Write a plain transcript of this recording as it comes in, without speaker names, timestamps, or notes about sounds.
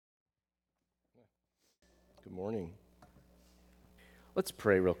Good morning. Let's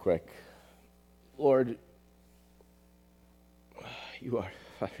pray real quick. Lord, you are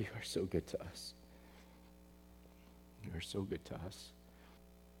so good to us. You are so good to us.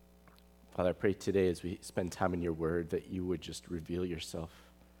 Father, I pray today as we spend time in your word that you would just reveal yourself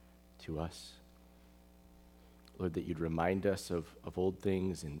to us. Lord, that you'd remind us of old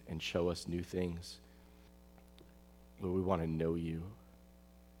things and show us new things. Lord, we want to know you.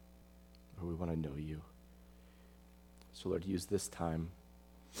 Lord, we want to know you. So, Lord, use this time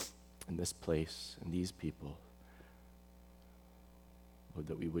and this place and these people, Lord,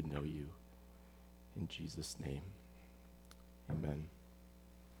 that we would know you. In Jesus' name, amen.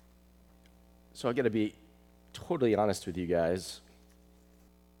 So I got to be totally honest with you guys.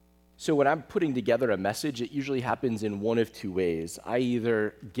 So when I'm putting together a message, it usually happens in one of two ways. I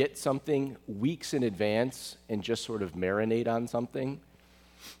either get something weeks in advance and just sort of marinate on something,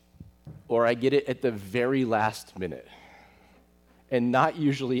 or I get it at the very last minute, and not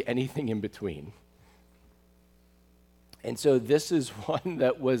usually anything in between. And so this is one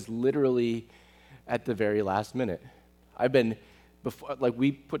that was literally at the very last minute.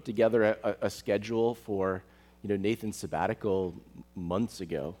 We put together a schedule for, Nathan's sabbatical months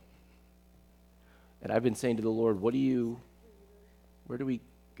ago. And I've been saying to the Lord, where do we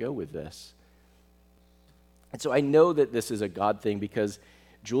go with this? And so I know that this is a God thing because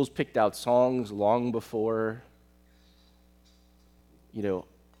Jules picked out songs long before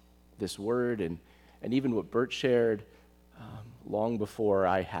this word, and even what Bert shared long before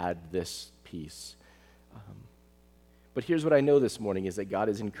I had this piece. But here's what I know this morning is that God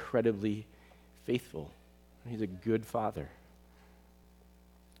is incredibly faithful. He's a good father.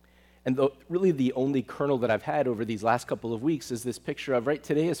 And really the only kernel that I've had over these last couple of weeks is this picture of, right,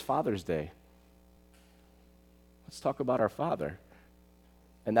 today is Father's Day. Let's talk about our Father.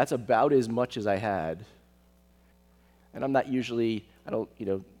 And that's about as much as I had. And I'm not usually,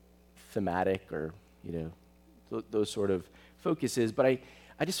 thematic or, those sort of focuses, but I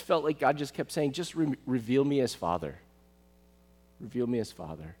just felt like God just kept saying, just reveal me as Father. Reveal me as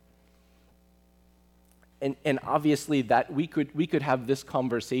Father. And obviously that we could have this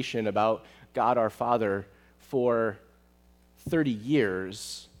conversation about God our Father for 30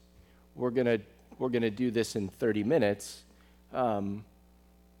 years. We're gonna do this in 30 minutes. And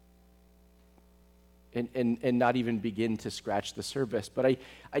not even begin to scratch the surface. But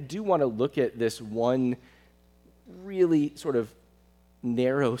I do want to look at this one really sort of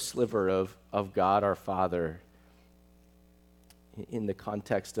narrow sliver of God our Father in the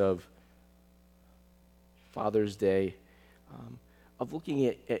context of Father's Day, of looking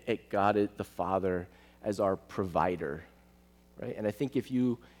at God the Father as our provider, right? And I think if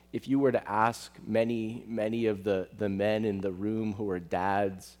you were to ask many of the men in the room who are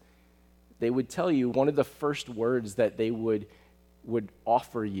dads, they would tell you one of the first words that they would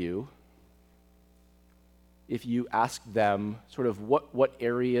offer you if you asked them sort of what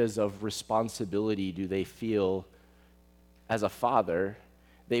areas of responsibility do they feel as a father,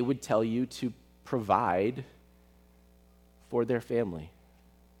 they would tell you to provide for their family.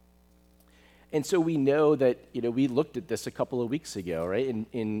 And so we know that, we looked at this a couple of weeks ago, right?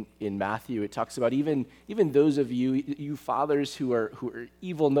 In Matthew, it talks about even those of you fathers who are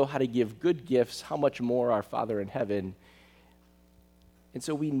evil know how to give good gifts, how much more our Father in heaven. And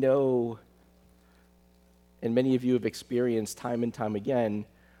so we know, and many of you have experienced time and time again,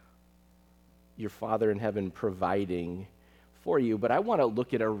 your Father in heaven providing for you. But I want to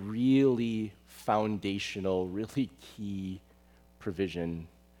look at a really foundational, really key provision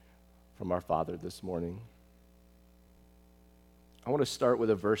from our Father this morning. I want to start with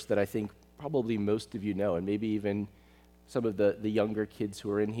a verse that I think probably most of you know, and maybe even some of the younger kids who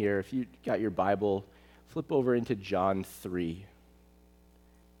are in here. If you got your Bible, flip over into John 3,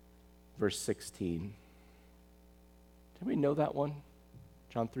 verse 16. Does anybody know that one?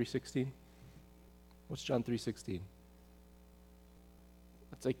 John 3:16? What's John 3:16?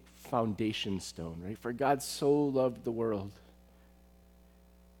 That's like foundation stone, right? For God so loved the world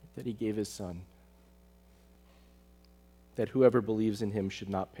that he gave his Son, that whoever believes in him should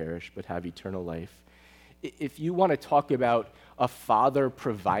not perish but have eternal life. If you want to talk about a father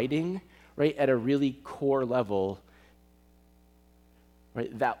providing, right, at a really core level,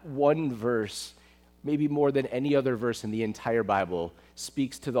 right, that one verse, maybe more than any other verse in the entire Bible,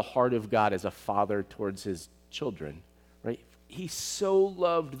 speaks to the heart of God as a father towards his children, right? He so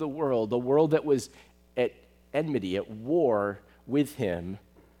loved the world that was at enmity, at war with him,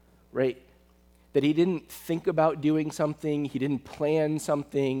 right? That he didn't think about doing something, he didn't plan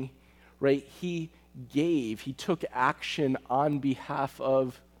something, right? He took action on behalf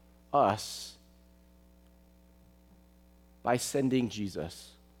of us by sending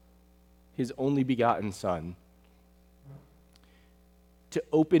Jesus, his only begotten Son, to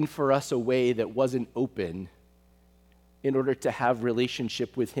open for us a way that wasn't open in order to have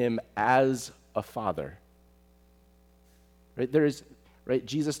relationship with him as a father. Right?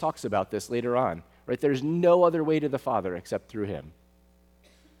 Jesus talks about this later on. Right? There's no other way to the Father except through him.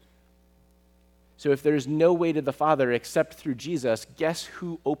 So if there's no way to the Father except through Jesus, guess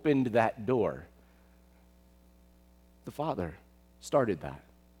who opened that door? The Father started that.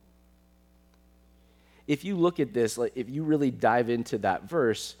 If you look at this, if you really dive into that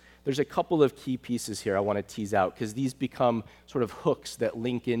verse, there's a couple of key pieces here I want to tease out because these become sort of hooks that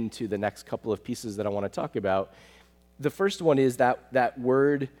link into the next couple of pieces that I want to talk about. The first one is that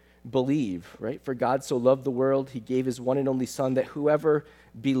word believe, right? For God so loved the world, he gave his one and only Son, that whoever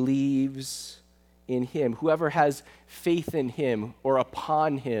believes in him, whoever has faith in him or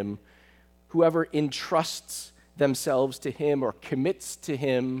upon him, whoever entrusts themselves to him or commits to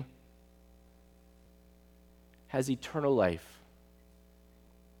him, has eternal life,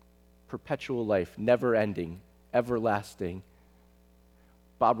 perpetual life, never ending, everlasting.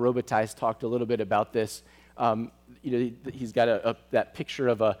 Bob Robitaille talked a little bit about this. He's got that picture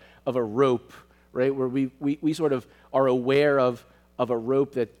of a rope, right, where we sort of are aware of a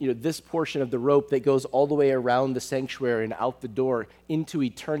rope that, this portion of the rope that goes all the way around the sanctuary and out the door into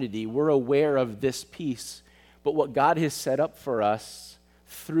eternity. We're aware of this piece. But what God has set up for us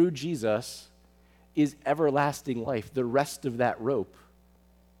through Jesus is everlasting life, the rest of that rope,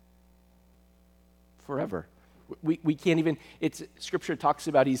 forever. We can't even, Scripture talks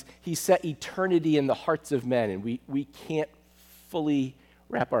about he set eternity in the hearts of men, and we can't fully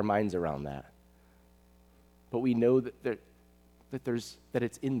wrap our minds around that. But we know that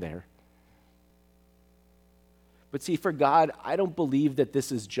it's in there. But see, for God, I don't believe that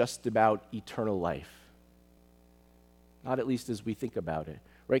this is just about eternal life. Not at least as we think about it,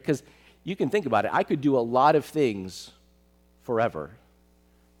 right? Because you can think about it. I could do a lot of things forever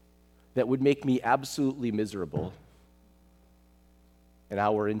that would make me absolutely miserable an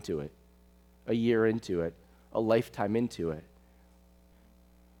hour into it, a year into it, a lifetime into it.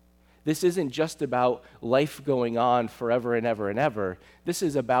 This isn't just about life going on forever and ever and ever. This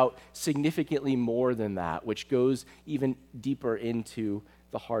is about significantly more than that, which goes even deeper into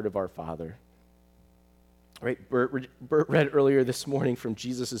the heart of our Father. Right? Bert read earlier this morning from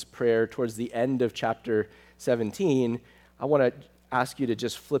Jesus' prayer towards the end of chapter 17. I want to ask you to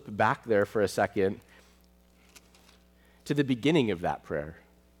just flip back there for a second to the beginning of that prayer,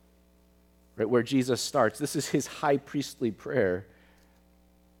 right, where Jesus starts. This is his high priestly prayer.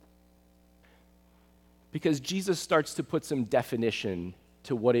 Because Jesus starts to put some definition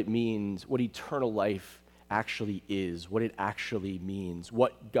to what it means, what eternal life actually is, what it actually means,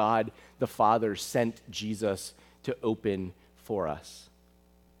 what God the Father sent Jesus to open for us.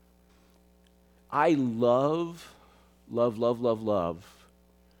 I love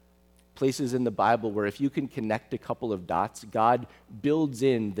places in the Bible where if you can connect a couple of dots, God builds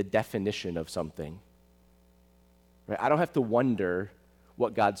in the definition of something. Right? I don't have to wonder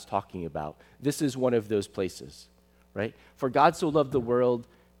what God's talking about. This is one of those places, right? For God so loved the world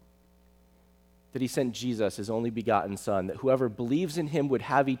that he sent Jesus, his only begotten Son, that whoever believes in him would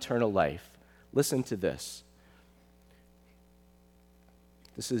have eternal life. Listen to this.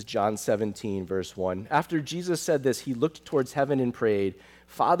 This is John 17, verse 1. After Jesus said this, he looked towards heaven and prayed,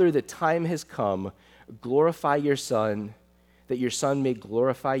 Father, the time has come. Glorify your Son, that your Son may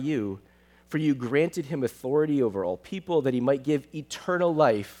glorify you. For you granted him authority over all people, that he might give eternal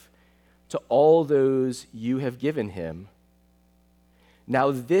life to all those you have given him.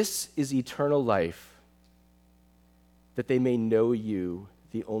 Now this is eternal life, that they may know you,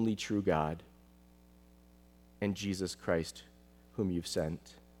 the only true God, and Jesus Christ, whom you've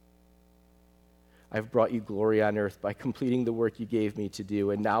sent. I've brought you glory on earth by completing the work you gave me to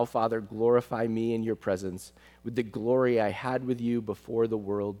do. And now, Father, glorify me in your presence with the glory I had with you before the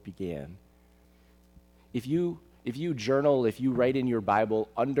world began. If you journal, if you write in your Bible,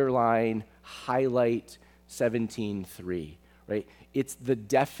 underline, highlight 17:3, right? It's the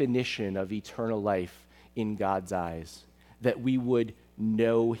definition of eternal life in God's eyes, that we would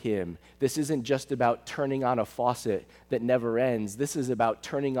know him. This isn't just about turning on a faucet that never ends. This is about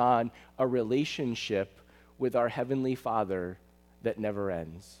turning on a relationship with our Heavenly Father that never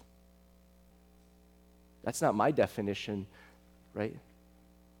ends. That's not my definition, right?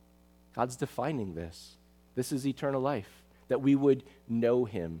 God's defining this. This is eternal life, that we would know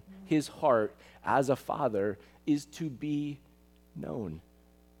him. His heart as a father is to be known.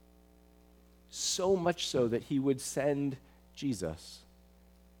 So much so that he would send Jesus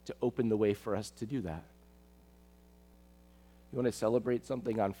to open the way for us to do that. You want to celebrate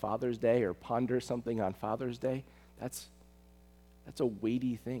something on Father's Day or ponder something on Father's Day? That's a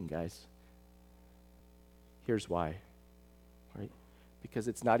weighty thing, guys. Here's why, right? Because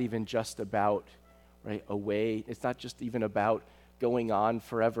it's not even just about, right, a way. It's not just even about going on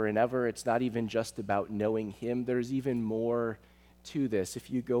forever and ever. It's not even just about knowing him. There's even more to this. If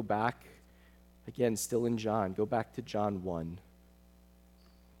you go back, again, still in John, go back to John 1.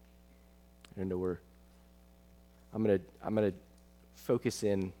 I know I'm gonna focus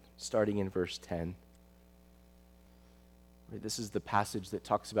in starting in verse 10. Right, this is the passage that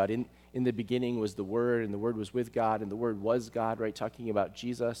talks about in the beginning was the Word, and the Word was with God, and the Word was God, right? Talking about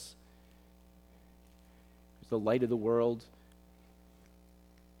Jesus. He's the light of the world.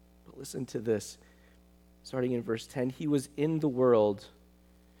 But listen to this. Starting in verse 10, he was in the world,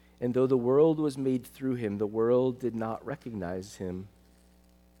 and though the world was made through him, the world did not recognize him.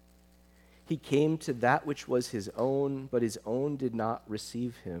 He came to that which was his own, but his own did not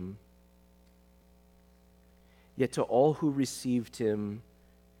receive him. Yet to all who received him,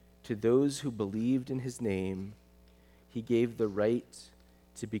 to those who believed in his name, he gave the right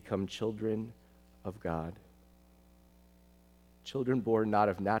to become children of God. Children born not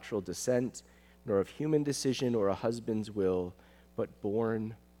of natural descent, nor of human decision or a husband's will, but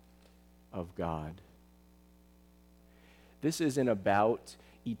born of God. This isn't about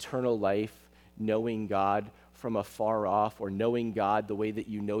eternal life, knowing God from afar off, or knowing God the way that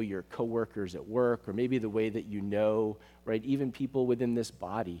you know your coworkers at work, or maybe the way that you know, right, even people within this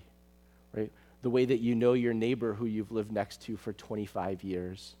body, right? The way that you know your neighbor who you've lived next to for 25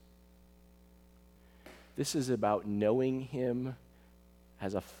 years. This is about knowing him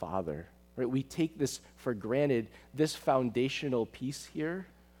as a father, right? We take this for granted, this foundational piece here.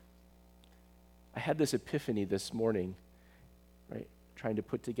 I had this epiphany this morning, right? Trying to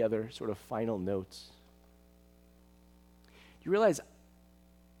put together sort of final notes. You realize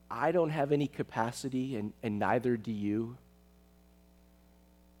I don't have any capacity, and neither do you,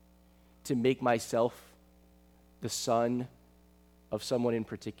 to make myself the son of someone in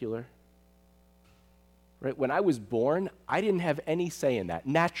particular. Right? When I was born, I didn't have any say in that,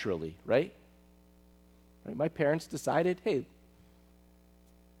 naturally, right? Right? My parents decided, hey,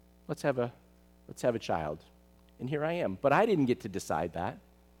 let's have a child. And here I am. But I didn't get to decide that,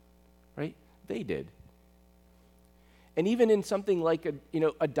 right? They did. And even in something like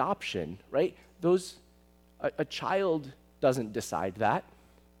adoption, right? A child doesn't decide that,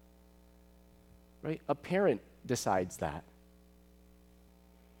 right? A parent decides that.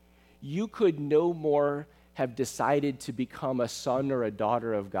 You could no more have decided to become a son or a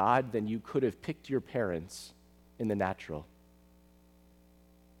daughter of God than you could have picked your parents in the natural.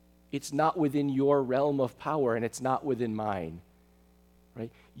 It's not within your realm of power, and it's not within mine. Right?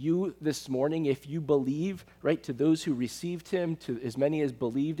 You this morning, if you believe, right, to those who received him, to as many as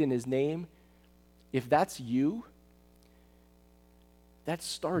believed in his name, if that's you, that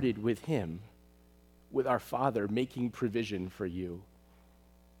started with him, with our Father making provision for you,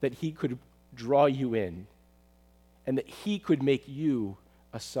 that he could draw you in, and that he could make you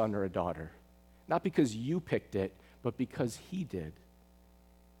a son or a daughter. Not because you picked it, but because he did.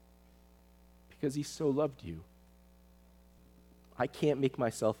 Because he so loved you. I can't make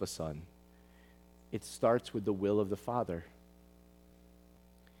myself a son. It starts with the will of the Father.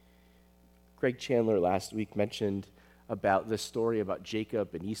 Greg Chandler last week mentioned about the story about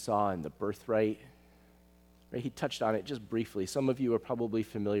Jacob and Esau and the birthright. Right? He touched on it just briefly. Some of you are probably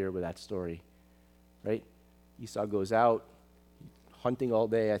familiar with that story. Right? Esau goes out, hunting all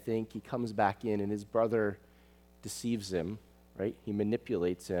day, I think. He comes back in, and his brother deceives him. Right? He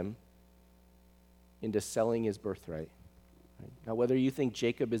manipulates him into selling his birthright. Right? Now, whether you think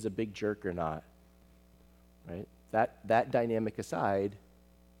Jacob is a big jerk or not, right? That dynamic aside,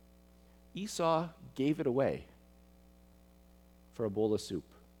 Esau gave it away for a bowl of soup.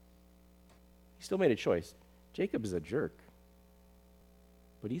 He still made a choice. Jacob is a jerk,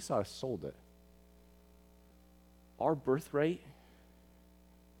 but Esau sold it. Our birthright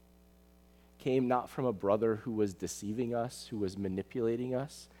came not from a brother who was deceiving us, who was manipulating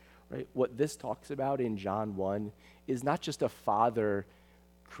us. Right? What this talks about in John 1 is not just a father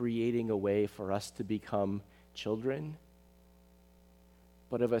creating a way for us to become children,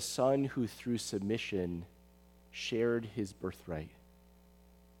 but of a son who through submission shared his birthright.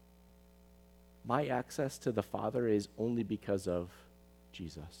 My access to the Father is only because of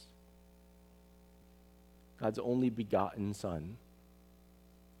Jesus, God's only begotten Son,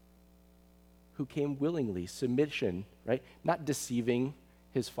 who came willingly, submission, right? Not deceiving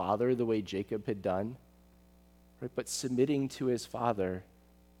his father the way Jacob had done, right? But submitting to his Father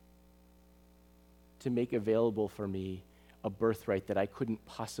to make available for me a birthright that I couldn't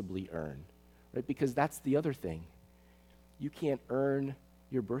possibly earn, right? Because that's the other thing. You can't earn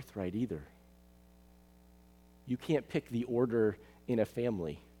your birthright either. You can't pick the order in a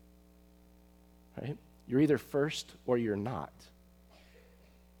family, right? You're either first or you're not,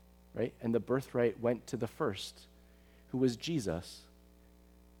 right? And the birthright went to the first, who was Jesus.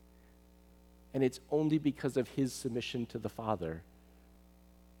 And it's only because of his submission to the Father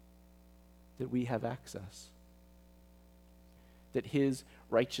that we have access, that his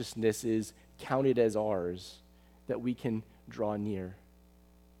righteousness is counted as ours, that we can draw near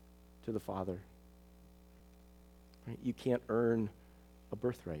to the Father. Right? You can't earn a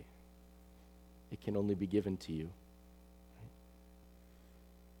birthright. It can only be given to you.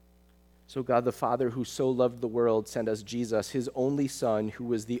 So God the Father, who so loved the world, sent us Jesus, his only Son, who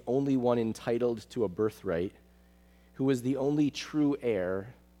was the only one entitled to a birthright, who was the only true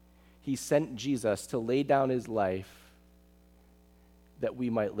heir. He sent Jesus to lay down his life that we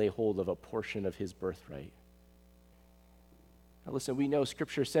might lay hold of a portion of his birthright. Now listen, we know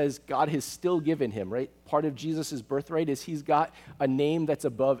Scripture says God has still given him, right? Part of Jesus' birthright is he's got a name that's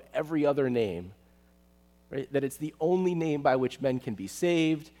above every other name, right? That it's the only name by which men can be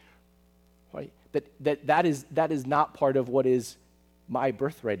saved, right? That is not part of what is my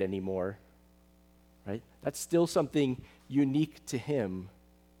birthright anymore, right? That's still something unique to him.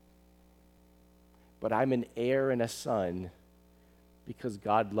 But I'm an heir and a son because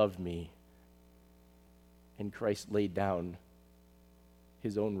God loved me and Christ laid down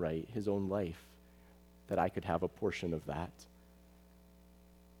his own right, his own life, that I could have a portion of that.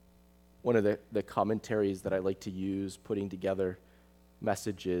 One of the commentaries that I like to use putting together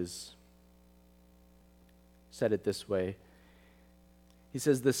messages said it this way. He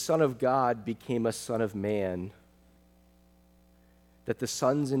says, the Son of God became a son of man, that the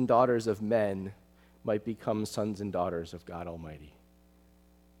sons and daughters of men might become sons and daughters of God Almighty.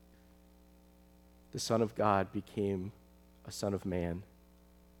 The Son of God became a son of man,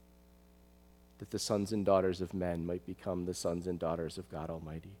 that the sons and daughters of men might become the sons and daughters of God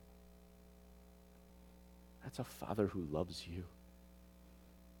Almighty. That's a Father who loves you,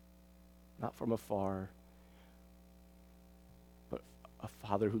 not from afar, but a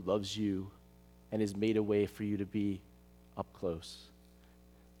Father who loves you and has made a way for you to be up close,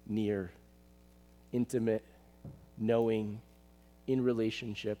 near, intimate, knowing, in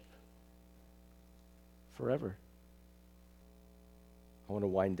relationship forever. I want to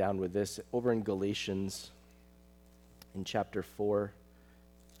wind down with this. Over in Galatians, in chapter 4,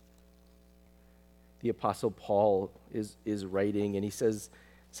 the Apostle Paul is writing, and he says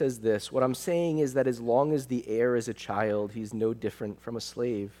this, what I'm saying is that as long as the heir is a child, he's no different from a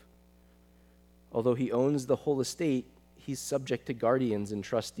slave. Although he owns the whole estate, he's subject to guardians and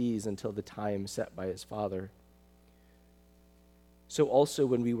trustees until the time set by his father. So also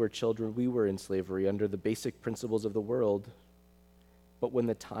when we were children, we were in slavery under the basic principles of the world. But when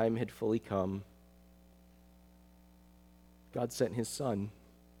the time had fully come, God sent his Son,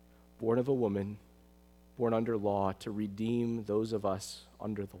 born of a woman, born under law, to redeem those of us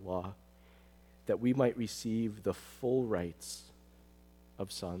under the law, that we might receive the full rights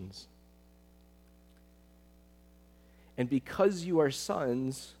of sons. And because you are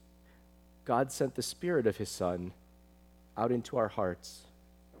sons, God sent the Spirit of his Son out into our hearts,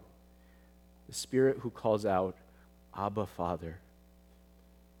 the Spirit who calls out, Abba, Father,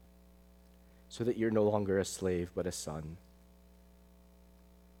 so that you're no longer a slave, but a son.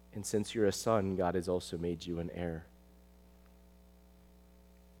 And since you're a son, God has also made you an heir.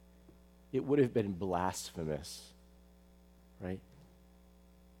 It would have been blasphemous, right,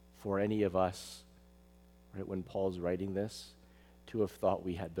 for any of us, right, when Paul's writing this, to have thought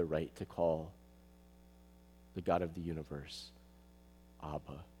we had the right to call the God of the universe Abba,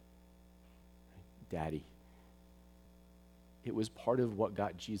 right, Daddy. It was part of what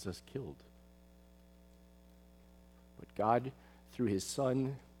got Jesus killed. But God, through his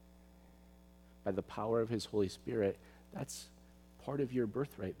Son, by the power of his Holy Spirit, that's part of your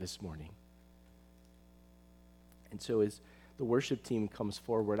birthright this morning. And so as the worship team comes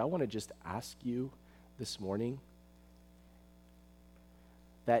forward, I want to just ask you this morning,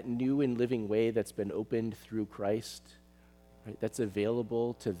 that new and living way that's been opened through Christ, right, that's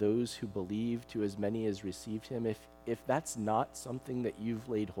available to those who believe, to as many as received him, if that's not something that you've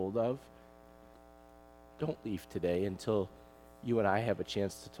laid hold of, don't leave today until you and I have a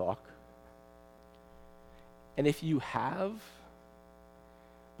chance to talk. And if you have,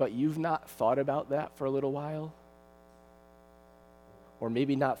 but you've not thought about that for a little while, or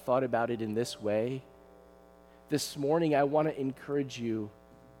maybe not thought about it in this way, this morning I want to encourage you,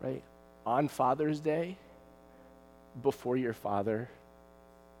 right, on Father's Day, before your Father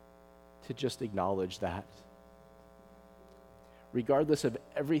to just acknowledge that. Regardless of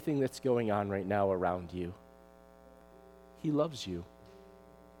everything that's going on right now around you, He loves you.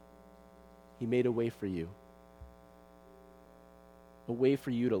 He made a way for you. A way for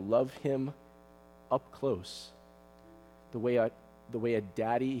you to love Him up close. The way a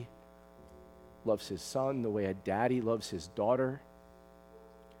daddy loves his son, the way a daddy loves his daughter.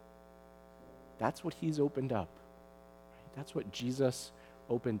 That's what He's opened up. Right? That's what Jesus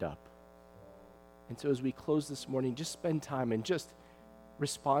opened up. And so as we close this morning, just spend time and just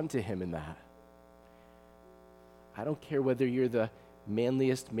respond to Him in that. I don't care whether you're the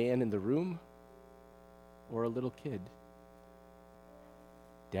manliest man in the room or a little kid.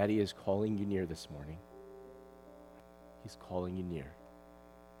 Daddy is calling you near this morning. He's calling you near.